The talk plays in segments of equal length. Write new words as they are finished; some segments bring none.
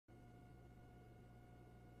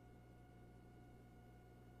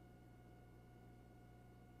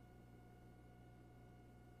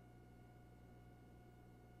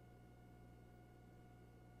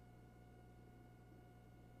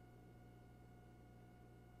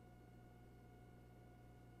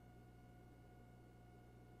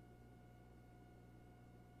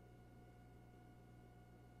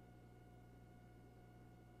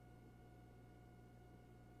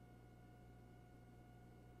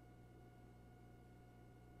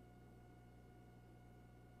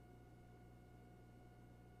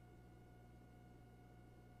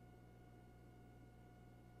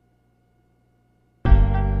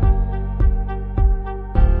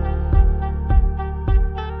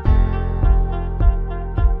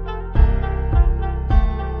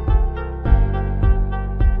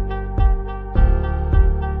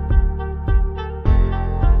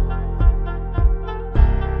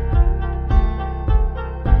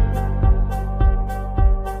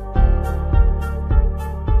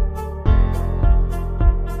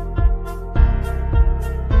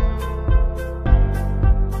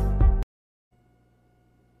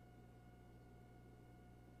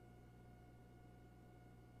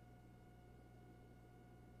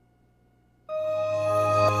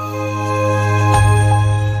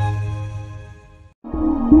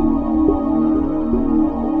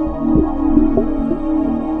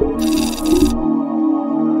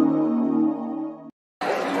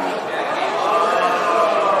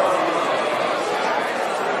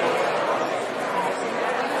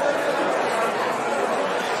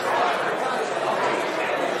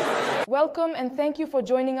Welcome and thank you for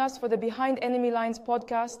joining us for the Behind Enemy Lines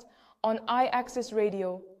podcast on iAccess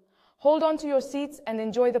Radio. Hold on to your seats and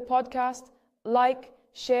enjoy the podcast. Like,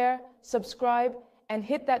 share, subscribe, and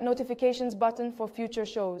hit that notifications button for future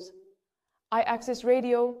shows. iAccess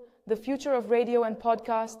Radio, the future of radio and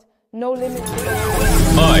podcast, no limit.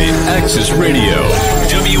 iAccess Radio,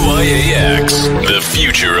 WIAX, the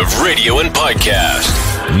future of radio and podcast.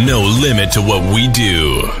 No limit to what we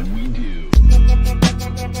do.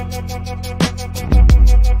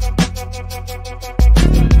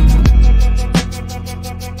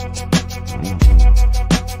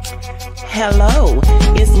 Hello,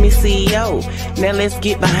 it's me CEO. Now let's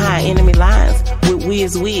get behind enemy lines with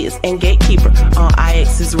Wiz and Gatekeeper on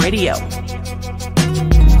iAccess Radio.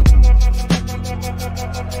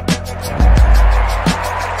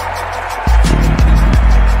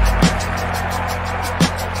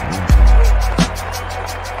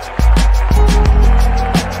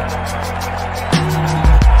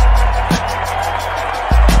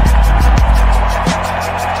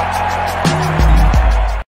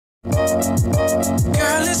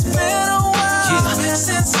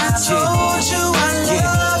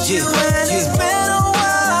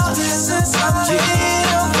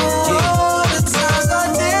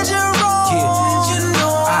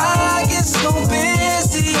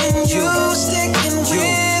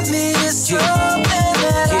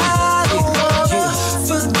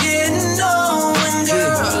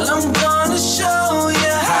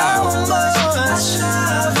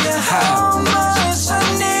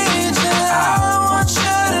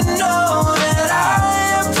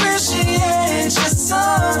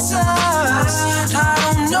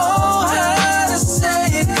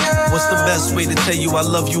 I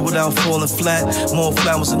love you without falling flat. More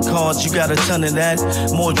flowers and cards, you got a ton of that.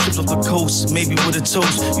 More trips off the coast, maybe with a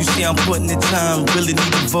toast. You see I'm putting in time, really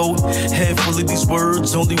need to vote. Head full of these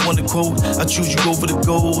words, only one to quote. I choose you over the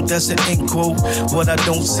gold, that's an end quote. What I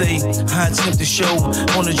don't say, I attempt to show.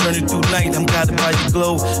 On a journey through light, I'm guided by your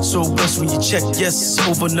glow. So blessed when you check yes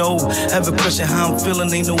over no. Ever question how I'm feeling,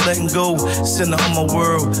 ain't no letting go. Center of my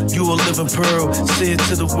world, you a living pearl. Say it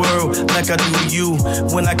to the world, like I do to you.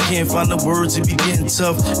 When I can't find the words, it be getting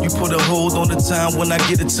tough. You put a hold on the time when I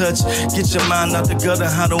get a touch. Get your mind out the gutter,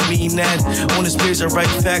 I don't mean that. On this page I write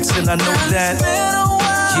facts and I know that. It's been a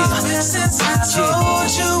while since I told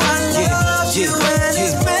you I love you. And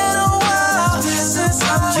it's been a while since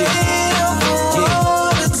I made up for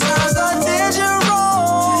all the times I did you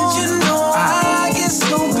wrong. You know I get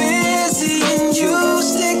so busy and you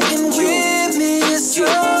sticking with me is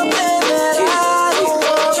something that I don't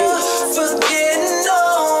want to forget.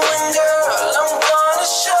 Knowing, girl, I'm gonna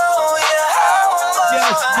show you how much.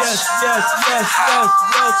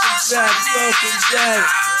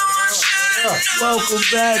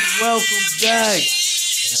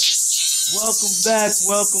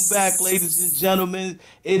 Welcome back, ladies and gentlemen.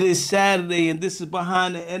 It is Saturday, and this is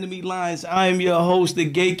Behind the Enemy Lines. I am your host, the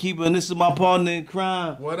Gatekeeper, and this is my partner in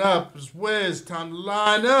crime. What up? It's Wiz. Time to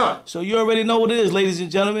line up. So you already know what it is, ladies and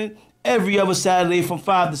gentlemen. Every other Saturday from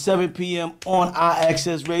 5 to 7 p.m. on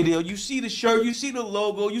iAccess Radio. You see the shirt, you see the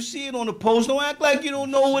logo, you see it on the post. Don't act like you don't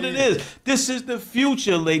know what it is. This is the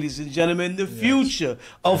future, ladies and gentlemen, the future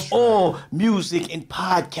of all music and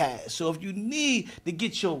podcasts. So if you need to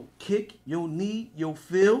get your kick, your need, your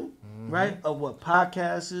feel, right, of what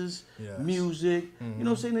podcasts is, music, you know what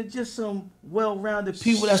I'm saying, and just some well-rounded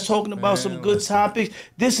people that's talking about some good topics,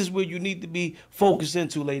 this is where you need to be focused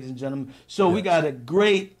into, ladies and gentlemen. So we got a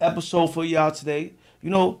great episode for y'all today. You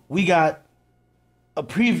know, we got a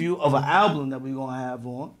preview of an album that we're going to have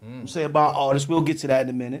on. I'm saying about artists. We'll get to that in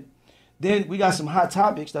a minute. Then we got some hot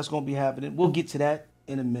topics that's going to be happening. We'll get to that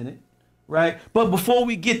in a minute, right? But before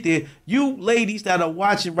we get there, you ladies that are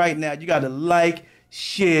watching right now, you got to like,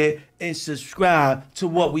 share, and subscribe to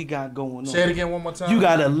what we got going on. Say it again one more time. You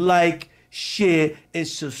got to like, share, and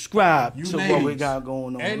subscribe to what we got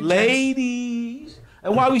going on. And ladies.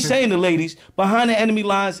 And why we saying the ladies, Behind the Enemy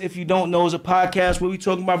Lines, if you don't know, is a podcast where we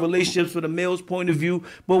talking about relationships from the male's point of view,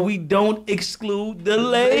 but we don't exclude the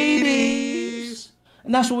ladies.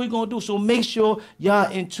 And that's what we're gonna do. So make sure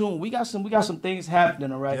y'all in tune. We got some things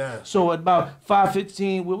happening, all right? Yeah. So at about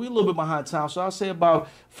 5:15, we're a little bit behind time. So I'll say about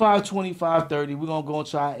 5:20, 5:30, we're gonna go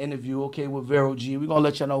into our interview, okay, with Vero G. We're gonna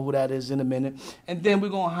let y'all know who that is in a minute. And then we're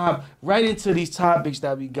gonna hop right into these topics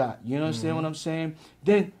that we got. You understand what I'm saying?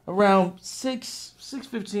 Then around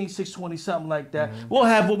 6:15, 6:20, something like that, we'll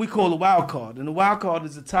have what we call a wild card. And the wild card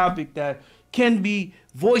is a topic that can be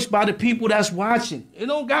voiced by the people that's watching. It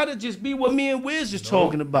don't gotta just be what me and Wiz is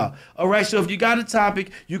talking about. All right, so if you got a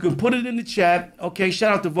topic, you can put it in the chat. Okay,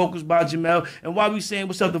 shout out to Vocals by Jamel. And while we saying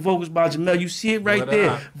what's up to Vocals by Jamel, you see it right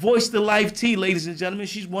there. Voice the Life Tea, ladies and gentlemen.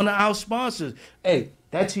 She's one of our sponsors. Hey,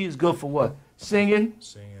 that tea is good for what? Singing, and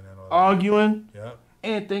all that. arguing, Yep.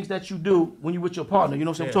 and things that you do when you with your partner. You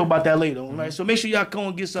know what I'm saying? We'll talk about that later. All right, so make sure y'all come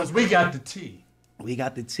and get some. Because we got the tea. We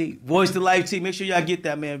got the tea. Voice the Life tea. Make sure y'all get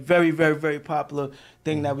that, man. Very, very, very popular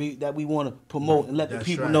thing that we want to promote and let the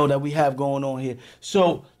people know that we have going on here.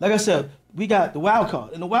 So, like I said, we got the wild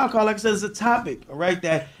card. And the wild card, like I said, is a topic, all right,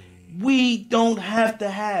 that we don't have to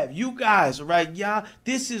have. You guys, all right, y'all,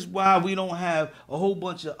 this is why we don't have a whole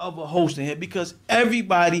bunch of other hosts in here, because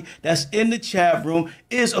everybody that's in the chat room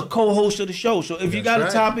is a co-host of the show. So if you got a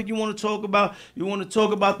topic you want to talk about,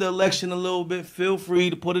 the election a little bit, feel free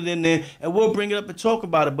to put it in there and we'll bring it up and talk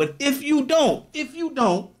about it. But if you don't,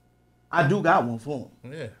 I do got one for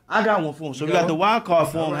him. Yeah. I got one for him. So we got the wild card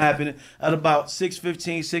for him happening at about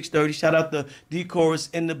 6:15, 6:30. Shout out to D-Chorus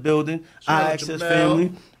in the building, iAccess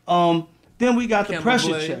family. Then we got the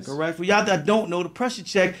pressure check, all right? For y'all that don't know, the pressure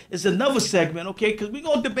check is another segment, okay? Because we're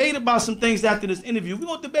going to debate about some things after this interview. We're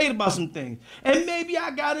going to debate about some things. And maybe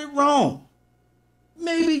I got it wrong.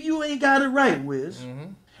 Maybe you ain't got it right, Wiz.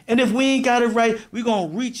 And if we ain't got it right, we're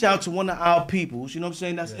going to reach out to one of our peoples, you know what I'm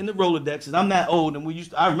saying, that's in the Rolodex. And I'm that old, and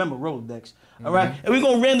I remember Rolodex, all right? And we're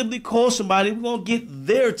going to randomly call somebody. We're going to get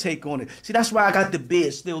their take on it. See, that's why I got the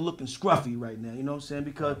beard still looking scruffy right now, you know what I'm saying?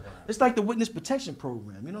 Because it's like the witness protection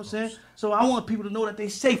program, you know what I'm saying? So I want people to know that they're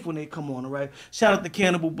safe when they come on, all right? Shout out to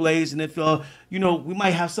Cannibal Blaze. And if, you know, we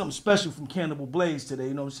might have something special from Cannibal Blaze today,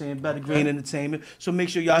 you know what I'm saying? Better Green Entertainment. So make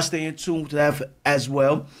sure y'all stay in tune to that as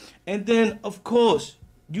well. And then, of course,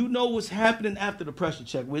 you know what's happening after the pressure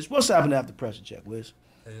check, Wiz. What's happening after the pressure check, Wiz?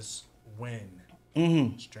 It's when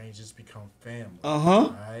strangers become family.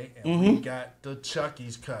 Right? And we got the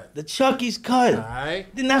Chucky's cut. The Chucky's cut. Right.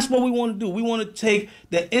 Then that's what we want to do. We want to take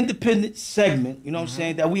the independent segment, you know what I'm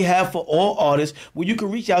saying, that we have for all artists, where you can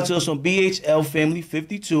reach out to us on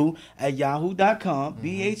BHLFamily52 at yahoo.com,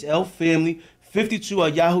 BHLFamily52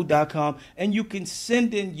 at yahoo.com, and you can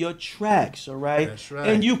send in your tracks, all right? That's right.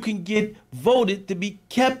 And you can get voted to be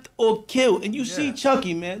kept or killed. And you see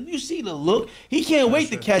Chucky, man, you see the look. He can't wait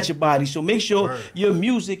to catch a body. So make sure your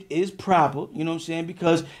music is proper, you know what I'm saying?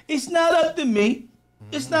 Because it's not up to me.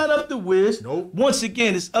 It's not up to Wiz. Nope. Once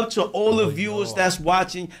again, it's up to all the viewers that's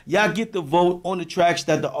watching. Y'all get the vote on the tracks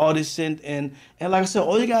that the artists send in. And like I said,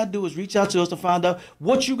 all you got to do is reach out to us to find out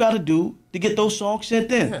what you got to do to get those songs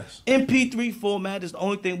sent in. Yes. MP3 format is the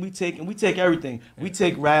only thing we take, and we take everything. We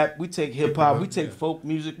take rap, we take hip-hop, we take folk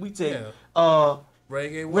music, we take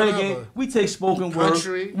reggae, we take spoken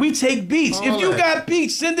country, word, we take beats. If you got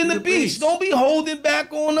beats, send in the beats. Don't be holding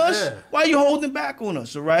back on us. Yeah. Why you holding back on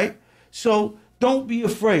us, all right? So don't be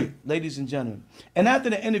afraid, ladies and gentlemen. And after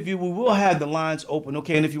the interview, we will have the lines open,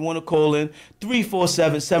 okay? And if you want to call in,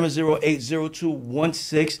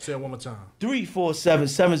 347-708-0216. Say it one more time.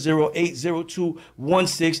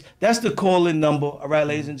 347-708-0216. That's the call-in number, all right,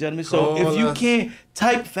 ladies and gentlemen? So if you can't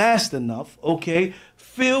type fast enough, okay,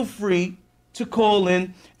 feel free to call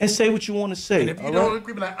in and say what you want to say. And if you don't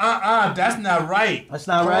agree, be like, that's not right. That's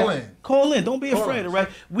not right. Call in. Don't be afraid, all right?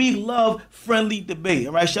 We love friendly debate,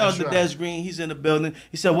 all right? Shout out to Des Green. He's in the building.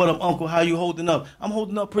 He said, what up, Uncle? How you holding up? I'm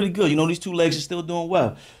holding up pretty good. You know, these two legs are still doing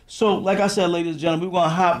well. So, like I said, ladies and gentlemen, we're going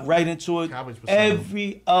to hop right into it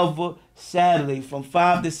every other Saturday from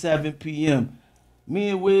 5 to 7 p.m. Me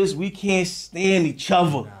and Wiz, we can't stand each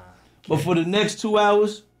other. But for the next 2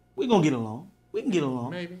 hours, we're going to get along. We can get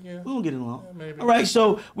along. Maybe, yeah. We're going to get along. Yeah, maybe. All right,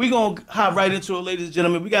 so we're going to hop right into it, ladies and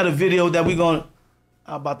gentlemen. We got a video that we're going to...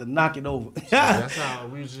 I'm about to knock it over. That's how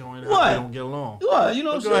we usually don't get along. What? You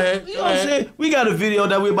know what I'm saying? Ahead. You know what I'm saying? We got a video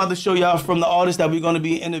that we're about to show y'all from the artist that we're going to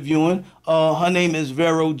be interviewing. Her name is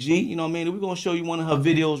Vero G. You know what I mean? We're going to show you one of her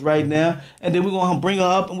videos right now. And then we're going to bring her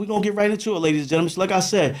up and we're going to get right into it, ladies and gentlemen. So like I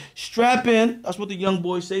said, strap in. That's what the young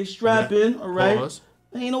boys say. Strap in, all right? Pause.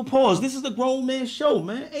 Ain't no pause. This is a grown man show,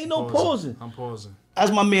 man. Ain't no pausing. I'm pausing.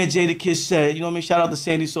 As my man Jadakiss said, you know what I mean? Shout out to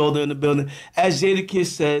Sandy Solder in the building. As Jadakiss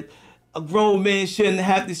said, a grown man shouldn't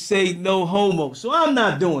have to say no homo. So I'm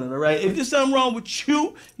not doing it, all right? If there's something wrong with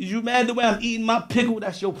you, you mad the way I'm eating my pickle,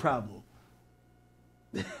 that's your problem.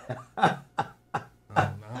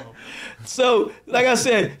 So, like I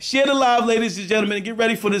said, share the live, ladies and gentlemen, and get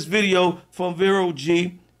ready for this video from Vero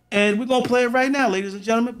G. And we're going to play it right now, ladies and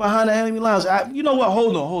gentlemen, behind the enemy lines. You know what?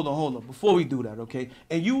 Hold on. Before we do that, okay?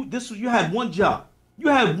 And you had one job. You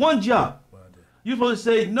had one job. You're supposed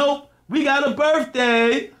to say, nope, we got a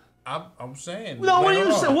birthday. I'm saying. No, what do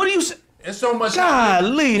you say? What do you say? It's so much.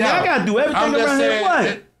 Golly, man, I gotta do everything around here.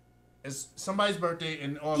 What? It's somebody's birthday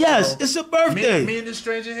and on. Yes, it's a birthday. Me and this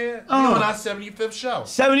stranger here. We on our 75th show.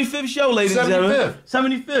 75th show, ladies and gentlemen.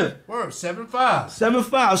 75th. Word, 7-5.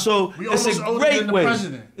 7-5. So it's a great way.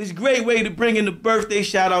 It's a great way to bring in the birthday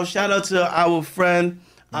shout out. Shout out to our friend,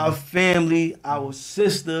 our family, our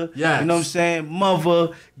sister. Yes. You know what I'm saying?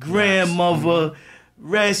 Mother, grandmother,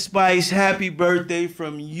 Red Spice. Happy birthday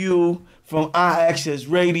from you, from iAccess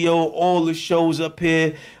Radio. All the shows up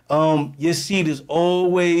here. Your seat is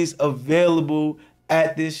always available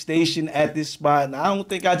at this station, at this spot. And I don't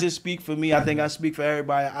think I just speak for me. I think I speak for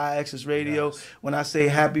everybody at iAccess Radio when I say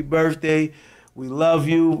happy birthday. We love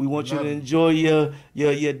you. We want you to enjoy your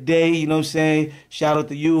day. You know what I'm saying? Shout out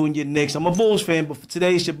to you and your Knicks. I'm a Bulls fan, but for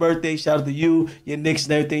today, it's your birthday. Shout out to you, your Knicks,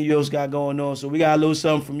 and everything you else got going on. So we got a little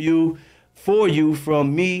something from you, for you,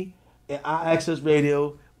 from me at iAccess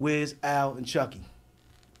Radio, Wiz, Al, and Chucky.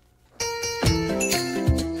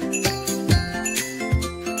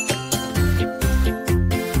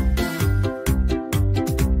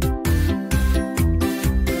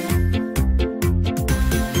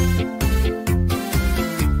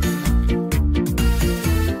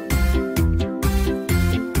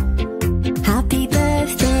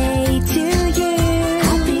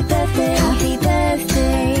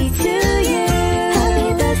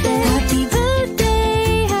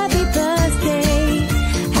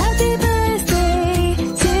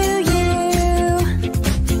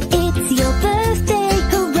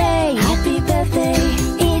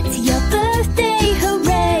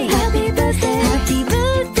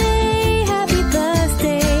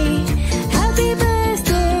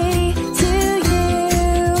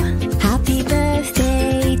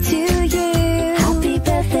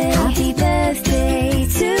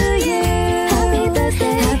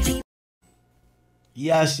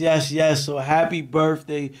 Yes. So happy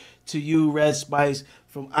birthday to you, Red Spice,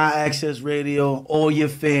 from iAccess Radio, all your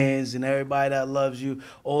fans and everybody that loves you,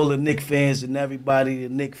 all the Knick fans and everybody,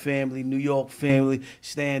 the Knick family, New York family,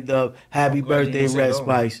 stand up. Happy birthday, Red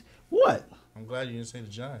Spice. What? I'm glad you didn't say the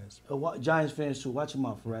Giants. Giants fans too. Watch your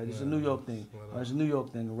mouth, right? It's a New York thing. It's a New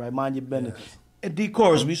York thing, all right? Mind your business. Yes. And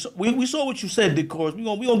D-Chorus, we saw what you said, D-Chorus. We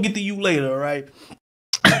gonna get to you later, all right?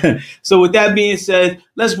 So with that being said,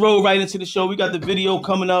 let's roll right into the show. We got the video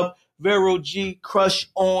coming up. Vero G, Crush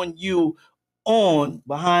on You, on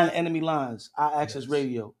Behind Enemy Lines, iAccess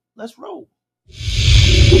Radio. Let's roll.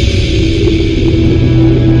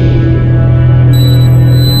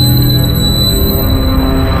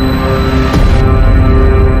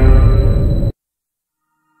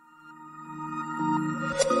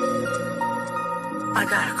 I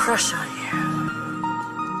got a crush on you.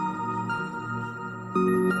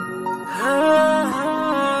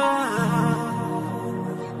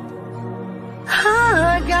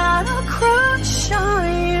 I got a crush on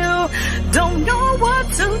you. Don't know what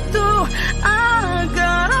to do. I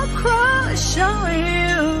got a crush on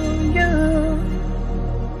you. Yeah.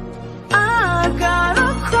 I got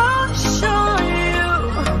a crush on you.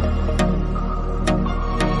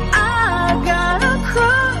 I got a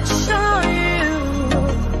crush on you.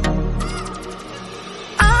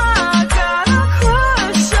 I got a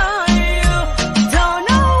crush on you. Don't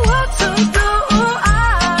know what to do. I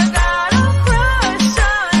got a crush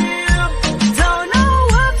on you. Don't know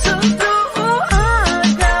what to do. I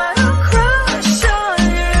got a crush on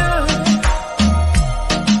you.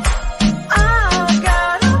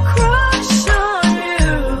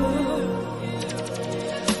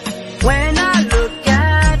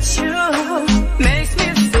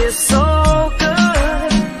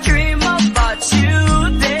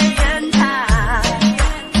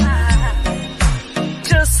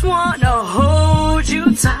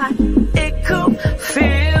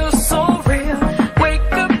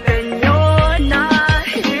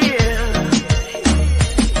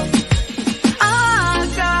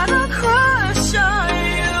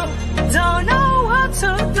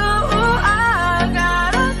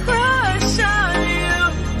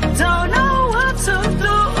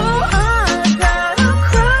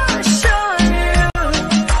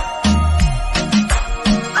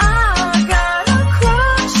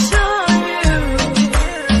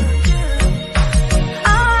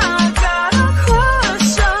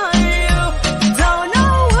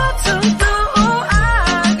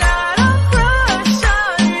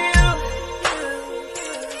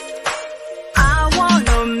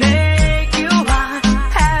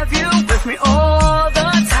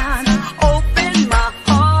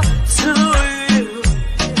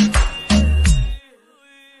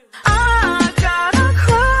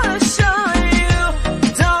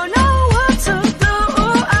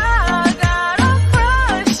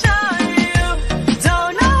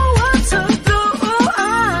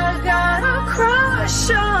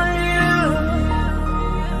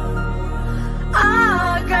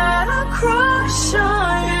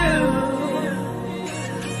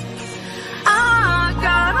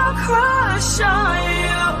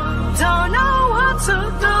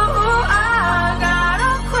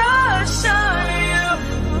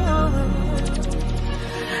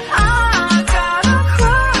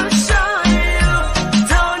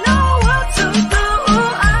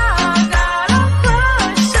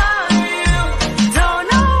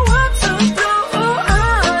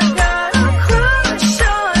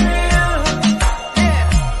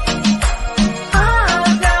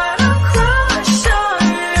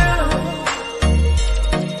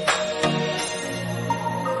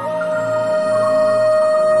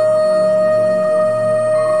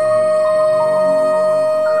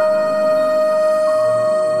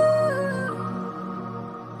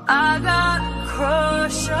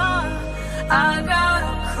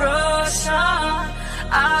 crush on,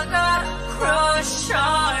 I got a crush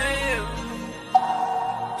on you.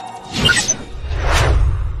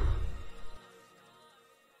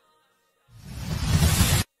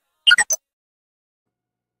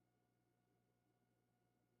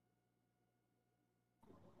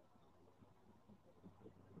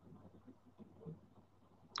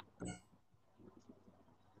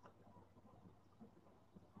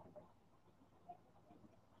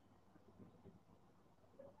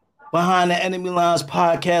 Behind the Enemy Lines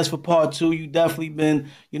podcast for part 2. You definitely been,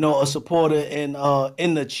 a supporter and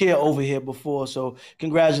in the chair over here before. So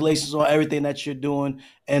congratulations on everything that you're doing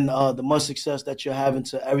and the much success that you're having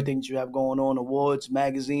to everything that you have going on, awards,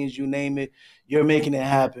 magazines, you name it. You're making it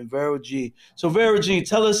happen. Vero G. So Vero G,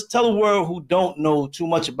 tell the world who don't know too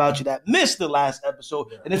much about you that missed the last episode.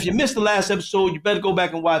 And if you missed the last episode, you better go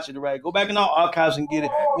back and watch it, all right? Go back in our archives and get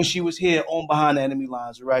it when she was here on Behind the Enemy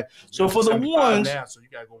Lines, all right? So for the ones now, so you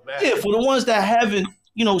gotta go back. Yeah, for the ones that haven't,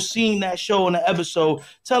 seen that show in the episode,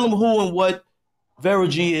 tell them who and what Vero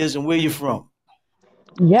G is and where you're from.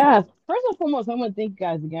 Yes. First and foremost, I want to thank you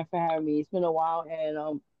guys again for having me. It's been a while,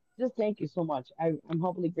 and just thank you so much. I'm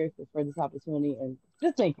humbly grateful for this opportunity, and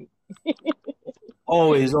just thank you.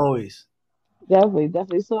 Always, always.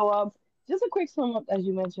 Definitely. So, just a quick sum up, as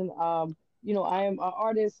you mentioned. I am an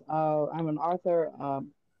artist. I'm an author.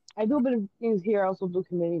 I do a bit of things here. I also do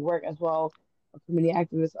community work as well, a community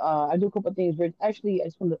activist. I do a couple of things. Actually, I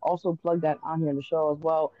just want to also plug that on here in the show as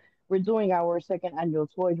well. We're doing our second annual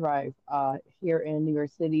toy drive here in New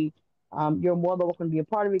York City. You're more than welcome to be a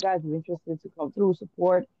part of it, guys. If you're interested to come through,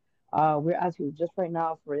 support. We're asking just right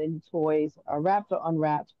now for any toys, wrapped or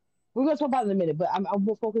unwrapped. We're going to talk about it in a minute, but I'm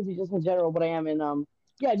more focused just in general what I am. And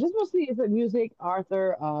just mostly it's music,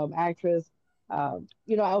 author, actress. I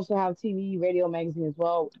also have TV, radio, magazine as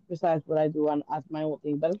well, besides what I do on my own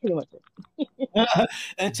thing. But that's pretty much it.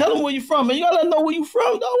 And tell them where you're from, man. You gotta know where you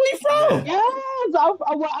from. Know where you from.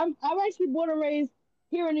 Yes, I'm actually born and raised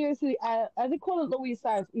here in New York City. They call it Lower East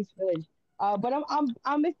Side, East Village. But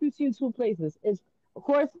I'm mixed between two places. It's of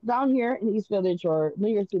course down here in East Village or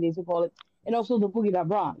New York City, as you call it, and also the Boogie Down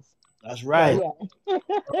Bronx. That's right. Yeah.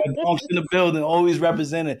 Bronx in the building, always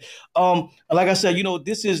represented. Like I said,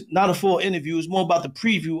 this is not a full interview. It's more about the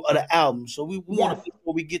preview of the album. So we want to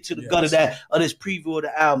before we get to the gut of this preview of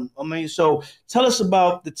the album. So tell us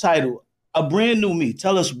about the title, A Brand New Me.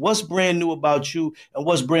 Tell us what's brand new about you and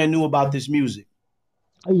what's brand new about this music.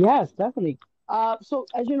 Yes, definitely. So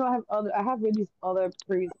as you know, I have released other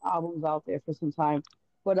previous albums out there for some time.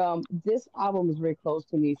 But this album is very close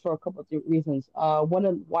to me for a couple of reasons. One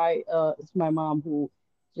of why it's my mom who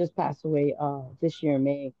just passed away this year in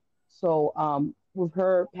May. So with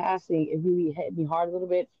her passing, it really hit me hard a little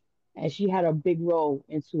bit, and she had a big role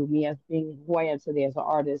into me as being who I am today as an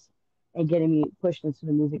artist and getting me pushed into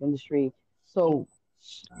the music industry. So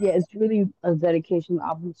it's really a dedication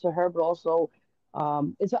album to her, but also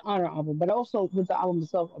it's an honor album. But also with the album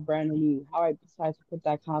itself, A Brand New Me, how I decided to put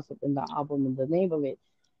that concept in the album and the name of it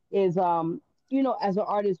is as an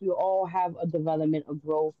artist we all have a development, a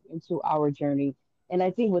growth into our journey, and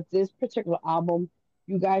I think with this particular album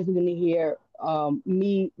you guys are going to hear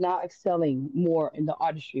me now excelling more in the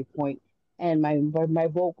artistry point and my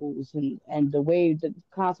vocals and the way the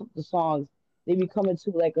concept of the songs, they become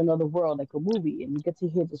into like another world, like a movie, and you get to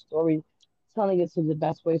hear the story telling it to the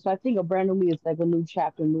best way. So I think A Brand New Me is like a new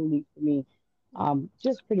chapter, new leaf for me.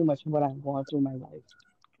 Just pretty much what I'm going through in my life.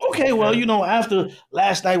 Okay, well, after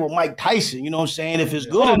last night with Mike Tyson, what I'm saying, if it's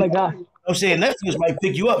good, oh my God, I'm saying Netflix might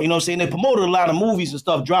pick you up. What I'm saying, they promoted a lot of movies and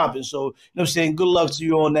stuff dropping. So, what I'm saying, good luck to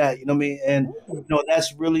you on that. You know what I mean? And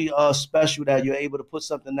that's really special that you're able to put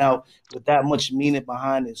something out with that much meaning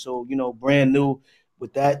behind it. So, brand new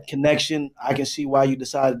with that connection, I can see why you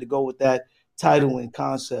decided to go with that title and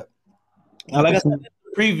concept. Now, like I said,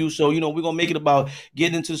 preview, so we're gonna make it about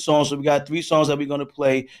getting into the song. So we got 3 songs that we're gonna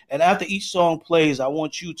play, and after each song plays, I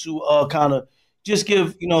want you to kind of just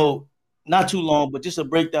give not too long, but just a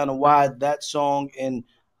breakdown of why that song and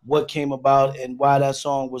what came about and why that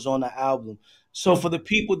song was on the album. So for the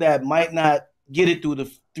people that might not get it through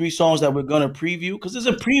the 3 songs that we're gonna preview, because it's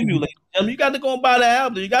a preview, ladies and gentlemen, you got to go and buy the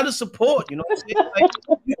album. You got to support. You know what I'm saying? Like,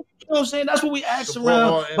 you know what I'm saying? That's what we ask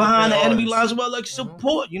around behind the enemy lines about, like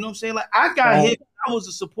support. You know what I'm saying? Like I got hit. I was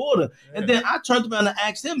a supporter, and then I turned around and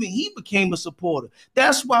asked him, and he became a supporter.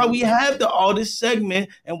 That's why we have the artist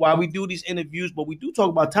segment and why we do these interviews. But we do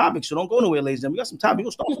talk about topics, so don't go nowhere, ladies and gentlemen. We got some topics.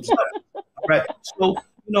 We'll start some stuff. All right.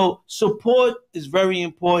 So support is very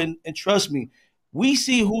important, and trust me, we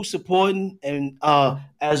see who's supporting. And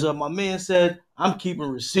as my man said, I'm keeping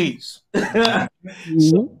receipts.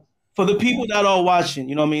 For the people that are watching,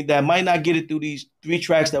 you know what I mean, that might not get it through these 3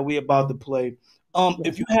 tracks that we're about to play.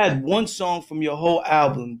 If you had one song from your whole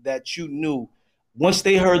album that you knew, once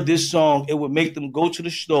they heard this song, it would make them go to the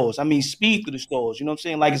stores. I mean, speed to the stores. You know what I'm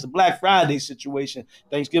saying? Like it's a Black Friday situation.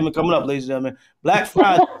 Thanksgiving coming up, ladies and gentlemen. Black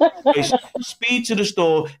Friday situation. Speed to the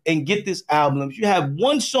store and get this album. If you have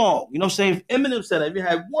one song, you know what I'm saying? If Eminem said that, if you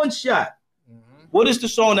had one shot, what is the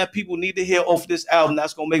song that people need to hear off this album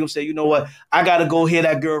that's gonna make them say, you know what, I gotta go hear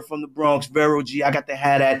that girl from the Bronx, Vero G. I got to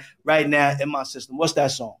have that right now in my system. What's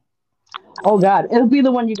that song? Oh God, it'll be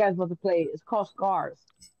the one you guys want to play. It's called Scars,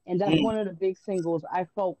 and that's Mm. one of the big singles. I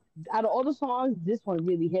felt out of all the songs, this one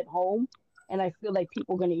really hit home, and I feel like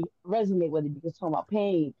people are gonna resonate with it because it's talking about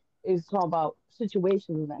pain. It's talking about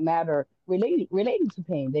situations that matter, relating to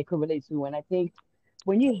pain they could relate to, and I think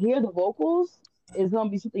when you hear the vocals, it's gonna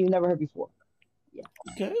be something you never heard before. Yeah.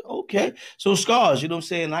 Okay, okay. So scars, you know what I'm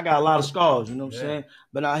saying? I got a lot of scars, you know what I'm Yeah. saying?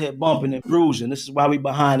 Been out here bumping and bruising. This is why we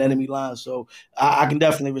behind enemy lines. So I can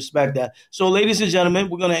definitely respect that. So ladies and gentlemen,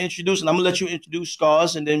 we're gonna introduce, and I'm gonna let you introduce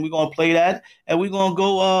scars, and then we're gonna play that, and we're gonna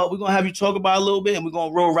go we're gonna have you talk about it a little bit, and we're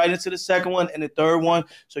gonna roll right into the second one and the third one.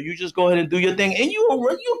 So you just go ahead and do your thing. And you're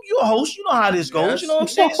a host, you know how this goes, you know what I'm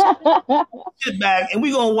saying? So sit back and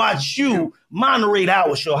we're gonna watch you moderate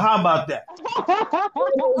our show. How about that?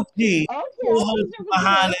 Okay, G, co-host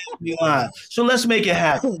behind the line. So let's make it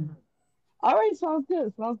happen. all right, sounds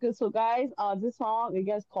good. Sounds good. So, guys, this song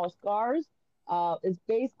again is called "Scars." It's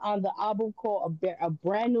based on the album called A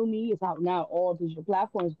Brand New Me. It's out now on all digital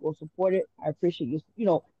platforms. Go support it. I appreciate you. You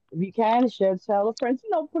know, if you can, share, tell a friend. You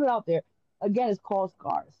know, put it out there. Again, it's called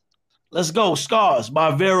 "Scars." Let's go. Scars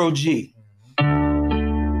by Vero G.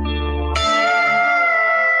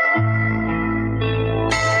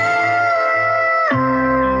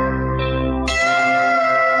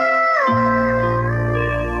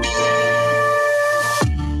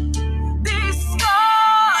 These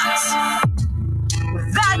scars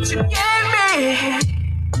that you gave me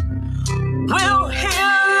will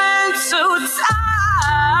heal into time.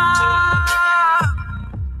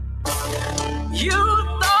 You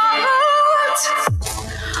thought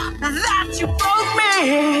that you broke me,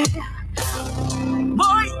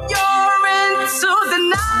 but you're into the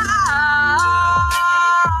night.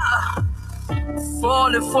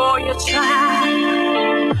 Falling for your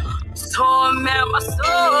trap, torment my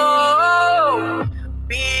soul,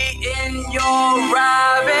 be in your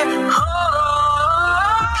rabbit hole.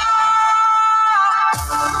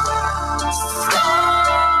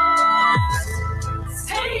 Scars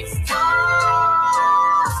takes time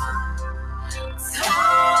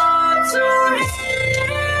to heal.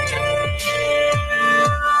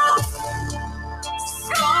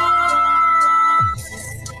 Scars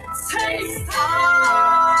takes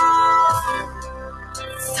time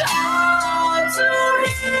to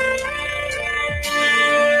heal.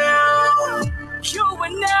 You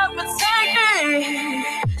would never take me.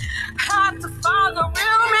 Had to find the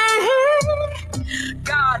real me.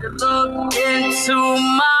 Gotta look into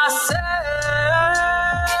myself.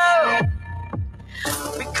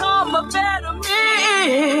 Become a better me.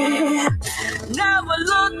 Never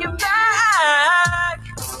looking back.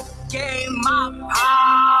 Gain my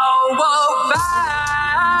power back.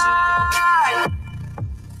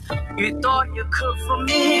 You thought you could for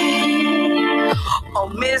me, or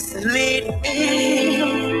mislead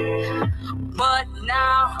me, but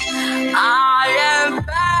now I am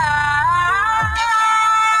back.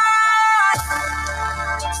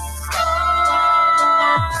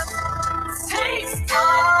 Scars takes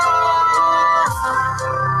time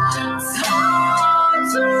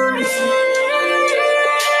to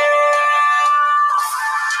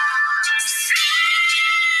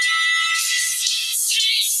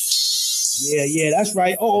Yeah, that's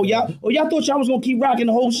right. Y'all thought y'all was gonna keep rocking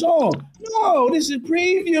the whole song. No, this is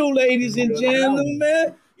preview, ladies and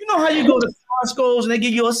gentlemen. You know how you go to Costco's and they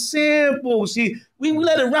give you a sample. See, we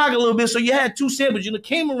let it rock a little bit, so you had 2 samples. You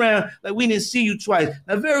came around like we didn't see you twice.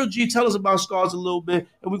 Now, Vero G, tell us about Scars a little bit,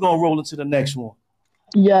 and we're gonna roll into the next one.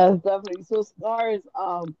 Yes, definitely. So Scars,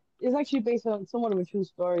 is actually based on somewhat of a true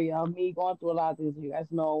story. Me going through a lot of things, you guys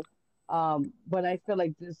know. But I feel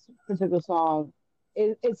like this particular song,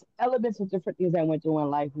 it's elements of different things I went through in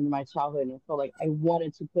life in my childhood, and I felt like I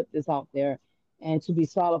wanted to put this out there and to be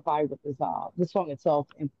solidified with this song itself,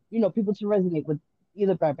 and people to resonate with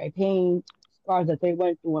either by pain, scars that they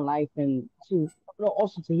went through in life, and to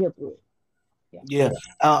also to heal through it. Yeah. Yeah.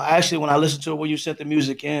 Actually, when I listened to it, when you sent the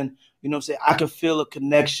music in, you know what I'm saying, I could feel a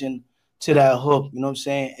connection to that hook, you know what I'm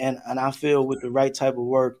saying? And I feel with the right type of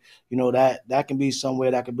work, that can be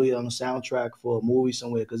somewhere that could be on a soundtrack for a movie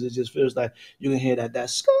somewhere, because it just feels like you can hear that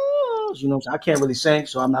score, vocals. You know what I'm saying? I can't really sing,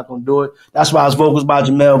 so I'm not gonna do it. That's why it's vocals by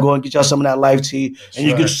Jamel. Go and get y'all some of that life tea, and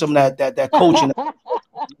you get you some of that coaching. You know what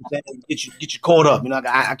I'm saying? Get you caught up. You know,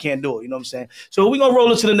 I can't do it. You know what I'm saying? So we're gonna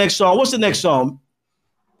roll into the next song. What's the next song?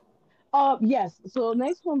 Yes. So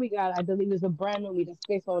next one we got, I believe, is a brand new me that's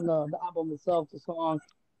based on the album itself, the song,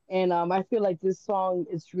 and I feel like this song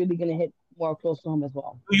is really gonna hit more close to home as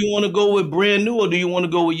well. Do you want to go with brand new or do you want to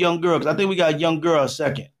go with young girl? Because I think we got young girl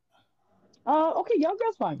second. Okay, young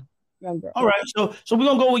girl's fine. Young girl. All right, so we're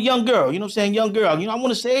gonna go with young girl. You know what I'm saying? Young girl. You know, I want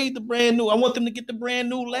to say the brand new. I want them to get the brand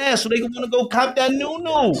new last so they want to go cop that new. You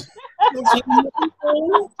know what I'm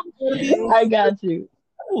saying? I got you.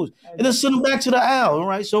 And then send them back to the owl. All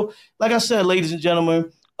right. So, like I said, ladies and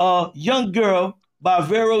gentlemen, Young Girl by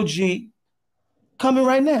Vero G coming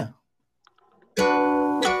right now.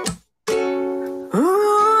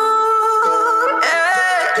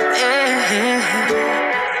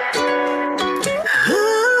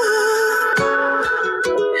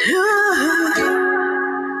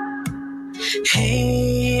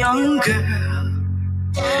 Hey, young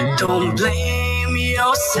girl, don't blame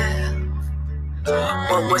yourself.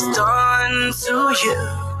 What was done to you?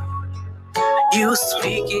 You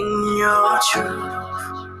speaking your truth.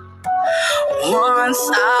 Once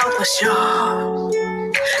I was young,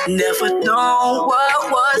 never known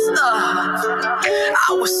what was love. I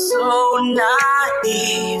was so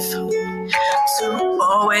naive to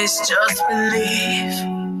always just believe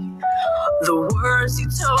the words you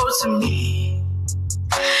told to me.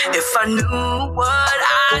 If I knew what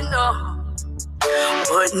I know,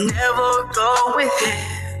 would never go with it.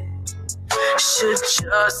 Should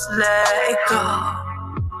just let it go.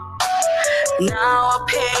 Now I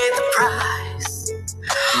pay the price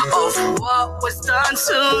of what was done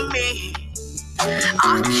to me.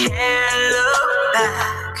 I can't look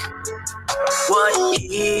back what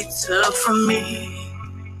he took from me.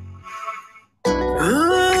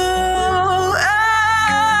 Ooh,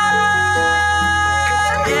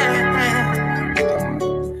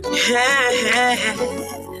 yeah.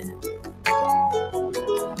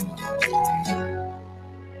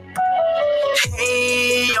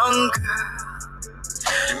 Hey, young girl,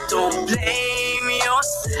 don't blame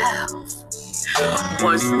yourself.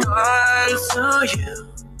 What's done to you?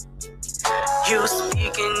 You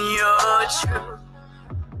speaking your truth.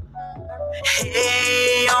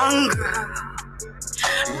 Hey, young girl,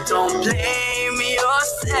 don't blame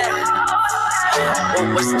yourself. What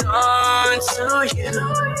was done to you?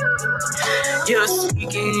 You're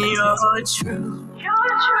speaking your truth.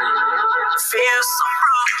 Feel so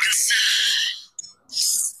broken inside.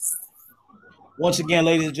 Once again,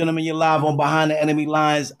 ladies and gentlemen, you're live on Behind the Enemy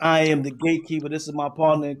Lines. I am the gatekeeper. This is my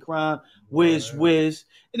partner in crime, Wiz.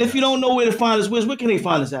 And if you don't know where to find us, Wiz, where can they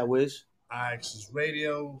find us at, Wiz? iAccess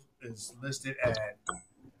Radio is listed at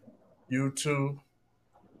YouTube,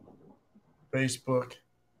 Facebook,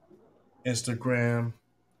 Instagram,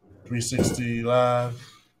 360 Live,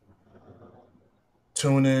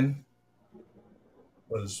 TuneIn.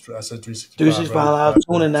 What is I said 365? 365 Live,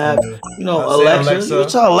 TuneIn app, you know, I say Alexa. You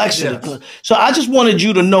tell Alexa. Yes. So I just wanted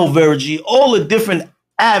you to know, Vera G, all the different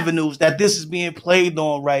avenues that this is being played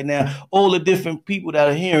on right now, all the different people that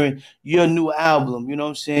are hearing your new album. You know what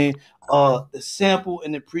I'm saying? The sample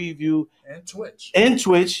and the preview. And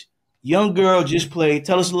Twitch. Young Girl just played.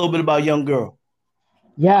 Tell us a little bit about Young Girl.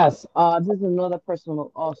 Yes. This is another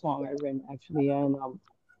personal song I've written actually, and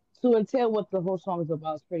to entail what the whole song is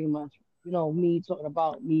about is pretty much, me talking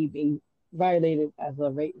about me being violated as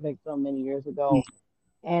a rape victim many years ago.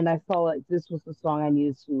 And I felt like this was the song I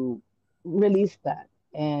needed to release that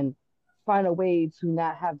and find a way to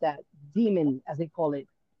not have that demon, as they call it,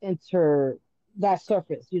 enter that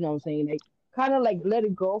surface. You know what I'm saying? Like, kind of like let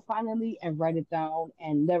it go finally and write it down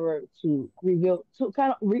and never to reveal, to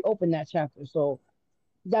kind of reopen that chapter. So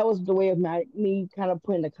that was the way of me kind of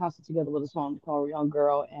putting the concept together with a song called Young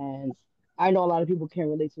Girl. And I know a lot of people can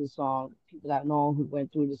relate to the song, people that know who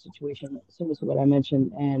went through the situation, similar to what I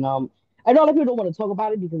mentioned. And I know a lot of people don't want to talk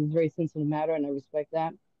about it because it's a very sensitive matter, and I respect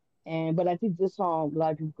that. But I think this song, a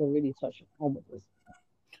lot of people can really touch home with this.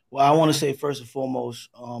 Well, I want to say first and foremost,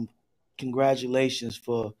 congratulations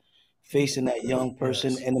for facing that young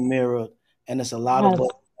person in the mirror. And it's a lot of Yes. us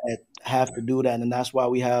that have to do that. And that's why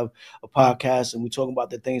we have a podcast and we talk about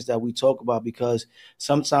the things that we talk about, because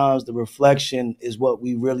sometimes the reflection is what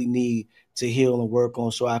we really need to heal and work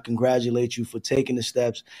on. So I congratulate you for taking the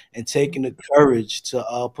steps and taking the courage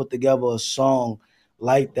to put together a song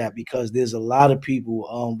like that, because there's a lot of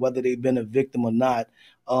people, whether they've been a victim or not.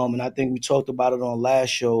 And I think we talked about it on last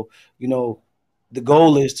show, you know, the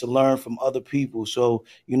goal is to learn from other people. So,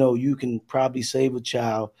 you can probably save a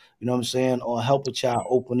child, you know what I'm saying, or help a child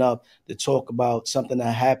open up to talk about something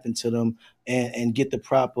that happened to them and get the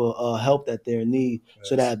proper help that they need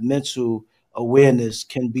so Yes. that mental awareness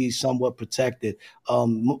can be somewhat protected.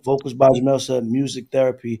 Vocals by Jamel said music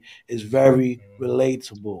therapy is very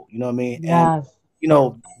relatable, you know what I mean? And, Yes.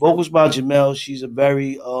 Vocals by Jamel, she's a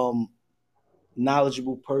very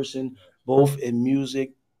knowledgeable person, both in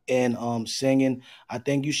music and singing. I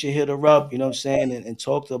think you should hit her up, you know what I'm saying, and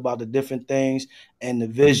talk to her about the different things and the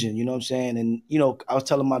vision, you know what I'm saying? And, I was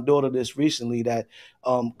telling my daughter this recently that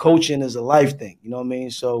coaching is a life thing, you know what I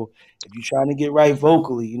mean? So if you're trying to get right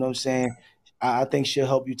vocally, you know what I'm saying, I think she'll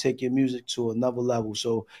help you take your music to another level.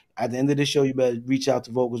 So at the end of the show, you better reach out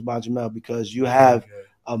to Vocals by Jamel because you have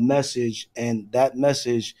a message, and that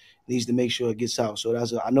message needs to make sure it gets out. So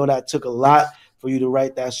I know that took a lot for you to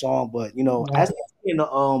write that song, but as Yes. in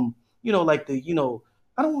the like the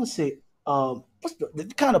I don't want to say what's the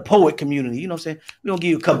kind of poet community, you know what I'm saying? We're gonna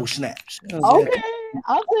give you a couple snaps. You know what I'm Okay,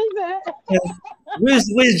 I'll take that. saying?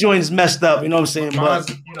 Wiz joint is messed up, you know what I'm saying? But Mine's,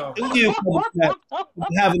 you know, we'll give you a couple snaps for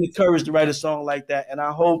having the courage to write a song like that. And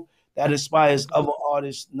I hope that inspires other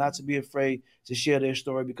artists not to be afraid to share their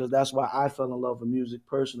story, because that's why I fell in love with music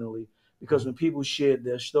personally. Because when people shared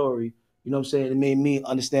their story, you know what I'm saying, it made me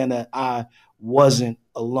understand that I wasn't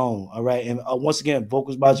alone. All right. And once again,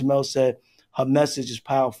 Vocals by Jamel said her message is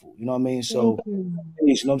powerful. You know what I mean? So, Thank you.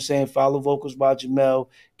 you know what I'm saying? Follow Vocals by Jamel,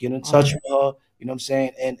 get in touch with her, you know what I'm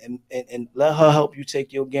saying? And let her help you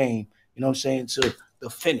take your game, you know what I'm saying, to the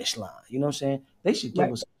finish line. You know what I'm saying? They should give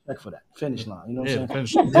Right. us a check for that. Finish line. You know what yeah, I'm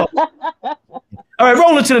saying? finish. All right,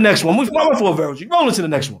 rolling to the next one. We're for Vero. Rolling to the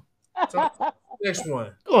next one. So, next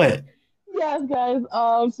one. Go ahead. Yes, guys.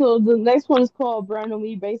 So the next one is called Brand New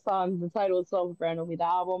Me, based on the title itself, Brand New Me, the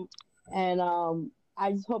album. And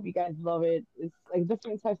I just hope you guys love it. It's like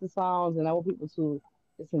different types of sounds, and I want people to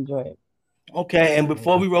just enjoy it. Okay, and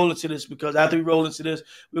before we roll into this, because after we roll into this,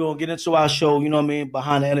 we're going to get into our show, you know what I mean,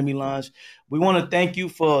 Behind the Enemy Lines. We want to thank you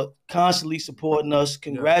for constantly supporting us,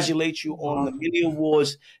 congratulate you on the many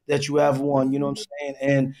awards that you have won, you know what I'm saying?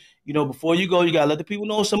 And, before you go, you got to let the people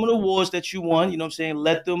know some of the awards that you won, you know what I'm saying?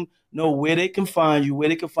 Let them know where they can find you, where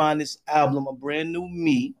they can find this album, A Brand New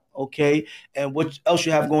Me. Okay, and what else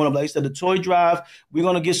you have going on? Like I said, the toy drive. We're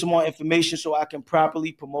gonna get some more information so I can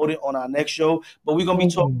properly promote it on our next show. But we're gonna be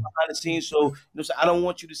talking behind the scenes, so I don't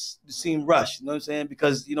want you to seem rushed. You know what I'm saying?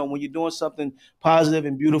 Because when you're doing something positive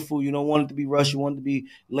and beautiful, you don't want it to be rushed. You want it to be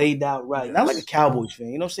laid out right. Not like a Cowboys fan.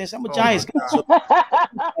 You know what I'm saying? So I'm a Giants guy. So, you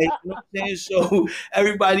know what I'm saying? So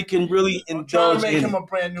everybody can really I'm trying indulge to make in him it. a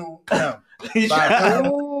brand new him.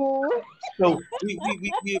 Ooh. So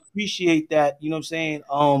we appreciate that, you know what I'm saying?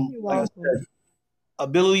 You're Like I welcome. said,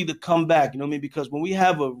 ability to come back, you know what I mean? Because when we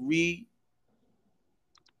have a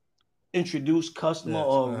reintroduced customer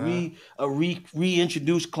or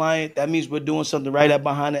reintroduced client, that means we're doing something right at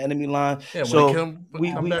Behind the Enemy Line. Yeah, so come back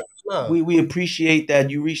with love. we appreciate that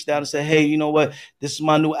you reached out and said, hey, you know what? This is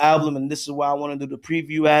my new album and this is where I want to do the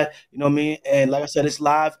preview at, you know what I mean? And like I said, it's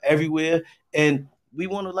live everywhere. And we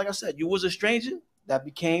want to, like I said, you was a stranger that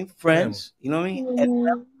became friends, you know what I mean?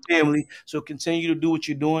 And family. So continue to do what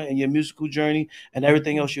you're doing in your musical journey and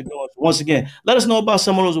everything else you're doing. So once again, let us know about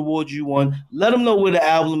some of those awards you won. Let them know where the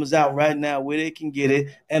album is out right now, where they can get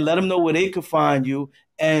it, and let them know where they can find you.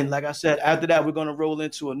 And like I said, after that, we're gonna roll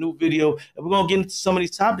into a new video and we're gonna get into some of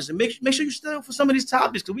these topics. And make sure you stay up for some of these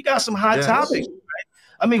topics because we got some hot topics. Right?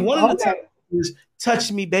 I mean, one of the topics is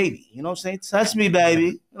 "Touch Me, Baby." You know what I'm saying? Touch me, baby.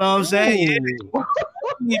 You know what I'm saying? Yeah.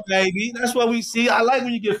 Me, baby. That's what we see. I like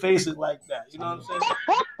when you get faces like that. You know what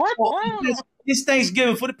I'm saying? It's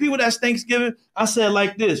Thanksgiving. For the people that's Thanksgiving, I said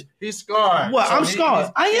like this. He's scarred. What? So I'm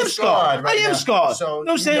scarred. I am scarred. Right I am now. scarred. So, you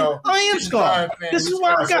know what I'm saying? I am scarred. This is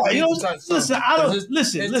what I got. You know, listen, I don't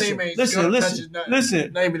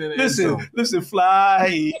listen, fly,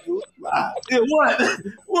 eagle, fly. Yeah, what?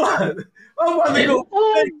 I'm about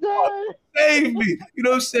to go. Save me. You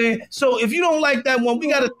know what I'm saying? So if you don't like that one, we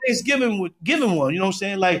got a Thanksgiving giving one. You know what I'm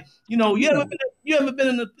saying? Like, you ever been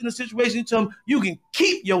in a situation you tell them you can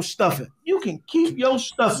keep your stuffing. You can keep your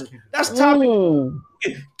stuffing. That's topic.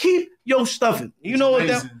 Keep your stuffing. You know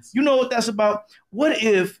what that's about? What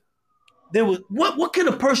if there was what could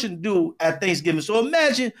a person do at Thanksgiving? So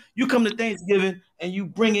imagine you come to Thanksgiving and you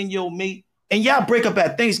bring in your mate and y'all break up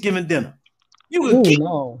at Thanksgiving dinner. You can keep.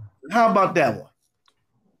 How about that one?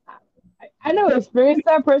 I never experienced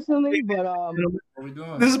that personally, but What we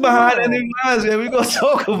doing? This is Behind the Enemy Lines, man. We're gonna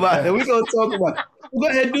talk about it. Go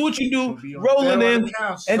ahead, do what you do, roll it in,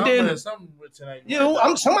 and then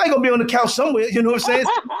somebody gonna be on the couch somewhere. You know what I'm saying?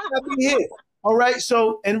 Somebody gotta be here. All right,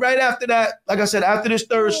 so and right after that, like I said, after this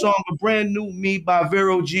third song, A Brand New Me by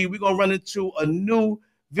Vero G, we're gonna run into a new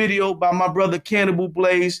video by my brother Cannibal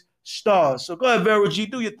Blaze Stars. So go ahead, Vero G,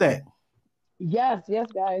 do your thing. Yes,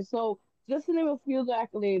 yes, guys. So just to name a few of the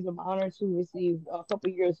accolades, I'm honored to receive a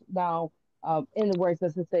couple years now in the works,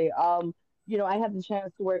 as to say. I had the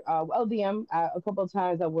chance to work LDM a couple of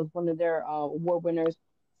times. I was one of their award winners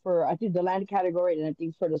for I think the Latin category, and I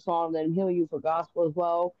think for the song "Let Him Heal You" for gospel as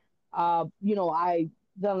well. I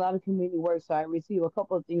done a lot of community work, so I received a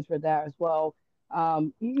couple of things for that as well.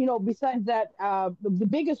 Besides that, the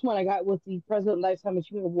biggest one I got was the President Lifetime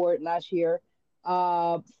Achievement Award last year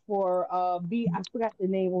for I forgot the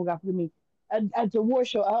name. Oh God, forgive me. At the award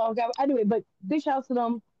show. Oh God. Anyway, but big shout out to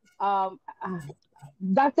them. Um,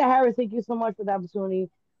 Dr. Harris, thank you so much for the opportunity,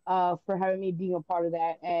 for having me being a part of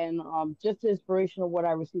that, and just the inspiration of what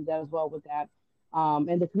I received that as well with that,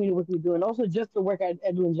 and the community work we do, and also just the work I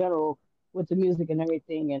do in general with the music and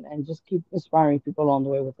everything, and just keep inspiring people along the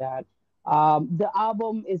way with that. The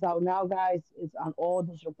album is out now, guys. It's on all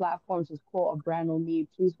digital platforms. It's called A Brand New Me.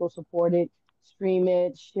 Please go support it, stream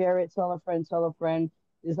it, share it, tell a friend, tell a friend.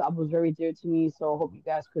 This album is very dear to me, so I hope you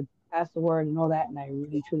guys could pass the word and all that, and I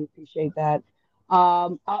really truly appreciate that.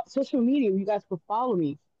 Social media, you guys can follow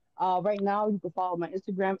me. Right now, you can follow my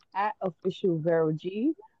Instagram at official Vero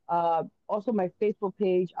G. Also, my Facebook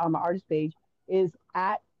page, my artist page, is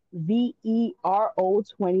at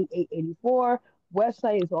VERO2884.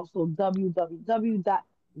 Website is also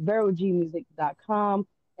www.verogmusic.com.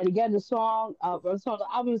 And again, the album song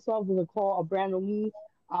is called A Brand New Me.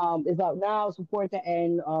 Is out now. Support that,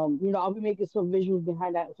 and I'll be making some visuals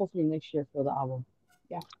behind that hopefully next year for the album.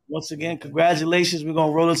 Yeah. Once again, congratulations. We're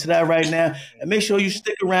gonna roll into that right now. And make sure you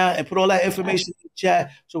stick around and put all that information in the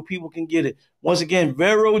chat so people can get it. Once again,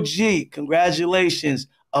 Vero G, congratulations.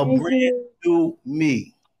 A Thank brand you. new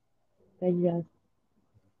me. Thank you, guys.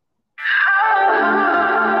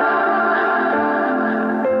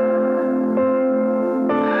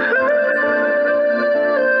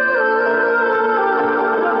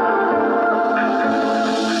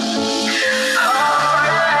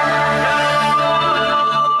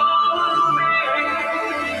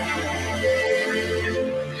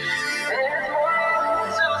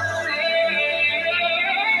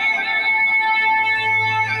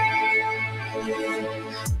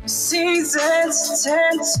 Seasons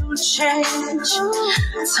tend to change.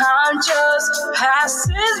 Time just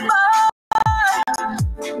passes by.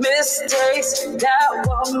 Mistakes that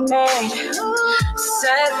were made,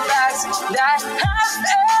 setbacks that have